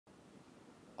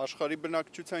Աշխարհի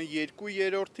բնակչության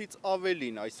 2/3-ից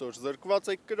ավելին այսօր զրկված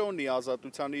է կրոնի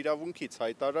ազատության իրավունքից,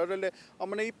 հայտարարել է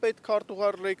ԱՄՆ-ի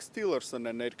Պետքարտուղար Ռեքս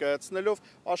Թիլերսոնը, ներկայացնելով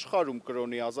աշխարհում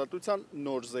կրոնի ազատության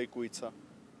նոր զեկույցը։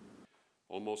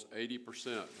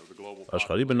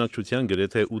 Աշխարհի բնակչության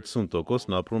գրեթե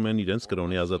 80%-ն ապրում են իրենց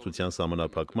կրոնի ազատության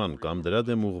սահմանափակման կամ դրա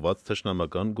դեմ ուղղված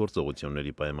թշնամական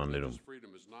գործողությունների պայմաններում։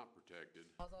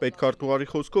 Պետքարտուղարի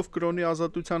խոսքով կրոնի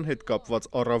ազատության հետ կապված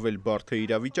առավել բարդ է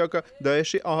իրավիճակը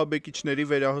Դաեշի ահաբեկիչների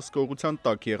վերահսկողության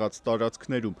տակ եղած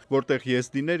տարածքներում, որտեղ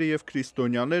եզդիները եւ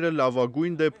քրիստոնյաները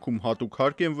լավագույն դեպքում հատուկ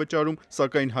հարկ են վճարում,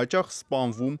 սակայն հաճախ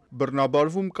սպանվում,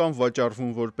 բռնաբարվում կամ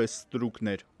վաճառվում որպես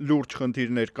ստրուկներ։ Լուրջ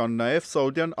խնդիրներ կան նաեւ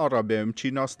Սաուդյան Արաբիայում,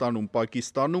 Չինաստանում,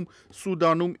 Պակիստանում,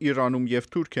 Սուդանում, Իրանում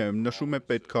եւ Թուրքիայում, նշում է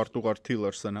պետքարտուղար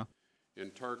Թիլերսոնը։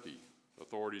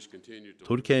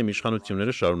 Թուրքիայում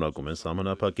իշխանությունները շարունակում են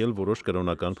սահմանափակել որոշ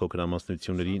կրոնական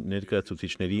փոքրամասնությունների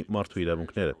ներկայացուցիչների մարդու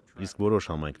իրավունքները, իսկ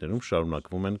որոշ համայնքներում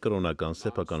շարունակվում են կրոնական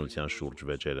սեփականության շուրջ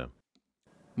վեճերը։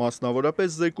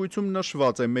 Մասնավորապես զեկույցում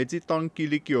նշված է Մեծի տան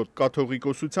Կիլիկիոտ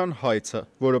կաթողիկոսության հայցը,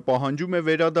 որը պահանջում է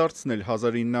վերադարձնել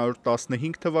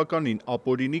 1915 թվականին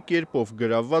ապօրինի կերպով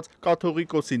գրավված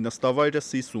կաթողիկոսի նստավայրը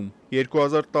Սիսում։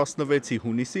 2016-ի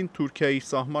հունիսին Թուրքիայի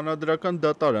սահմանադրական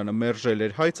դատարանը մերժել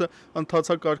էր հայցը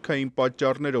ընթացակարգային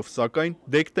պատճառներով, սակայն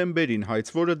դեկտեմբերին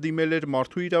հայցվորը դիմել էր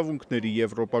Մարդու իրավունքների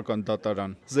եվրոպական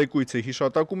դատարան։ Զեկույցը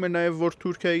հիշատակում է նաև, որ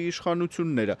Թուրքիայի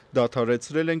իշխանությունները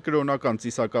դադարեցրել են կրոնական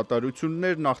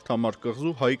ծիսակատարություններ Աղթամար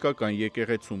կղզու հայկական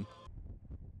եկեղեցում։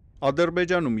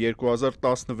 Ադրբեջանում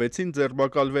 2016-ին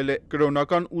ձերբակալվել է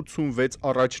կրոնական 86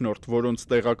 առաջնորդ, որոնց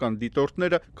տեղական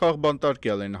դիտորդները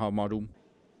քաղբանտարկյալ են համարում։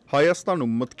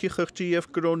 Հայաստանում մտքի խղճի եւ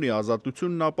կրոնի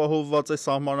ազատությունն ապահովված է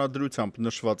սահմանադրությամբ,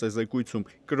 նշված է զեկույցում։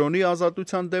 Կրոնի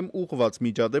ազատության դեմ ուղղված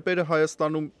միջադեպերը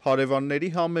Հայաստանում հարևանների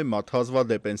համեմատ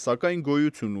հազվադեպ են, սակայն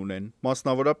գոյություն ունեն։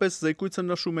 Մասնավորապես զեկույցը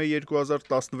նշում է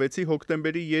 2016-ի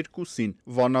հոկտեմբերի 2-ին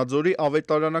Վանաձորի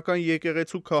ավետարանական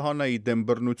եկեղեցու քահանայի դեմ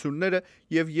բռնությունները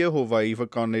եւ Եհովայի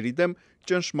վկաների դեմ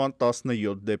ճնշման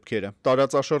 17 դեպքերը։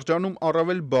 Տարածաշրջանում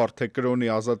առավել բարդ է կրոնի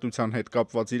ազատության հետ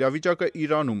կապված իրավիճակը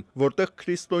Իրանում, որտեղ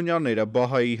քրիստոնյաները,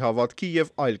 բահայի հավատքի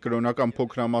եւ այլ կրոնական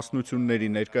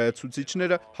փոքրամասնությունների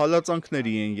ներկայացուցիչները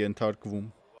հալածանքների են ենթարկվում։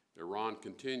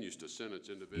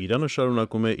 Իրանը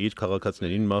շարունակում է իր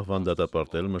քաղաքացիներին մահվան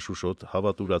դատապարտել մշուշոտ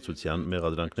հավատուրացության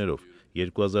մեղադրանքներով։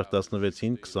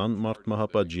 2016-ին 20 մարդ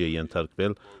մահապատժի է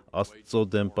ենթարկվել Աստծո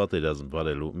դեմ պատերազմ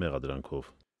վարելու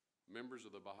մեղադրանքով։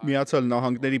 Միացյալ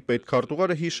Նահանգների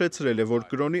Պետքարտուղարը հիշեցրել է, որ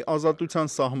կրոնի ազատության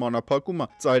սահմանափակումը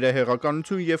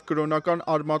ծայրահեղականություն եւ կրոնական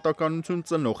արմատականություն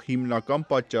ծնող հիմնական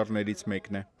պատճառներից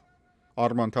մեկն է։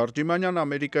 Արման Թարջիմանյան,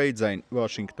 Ամերիկայի ձայն,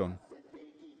 Վաշինգտոն։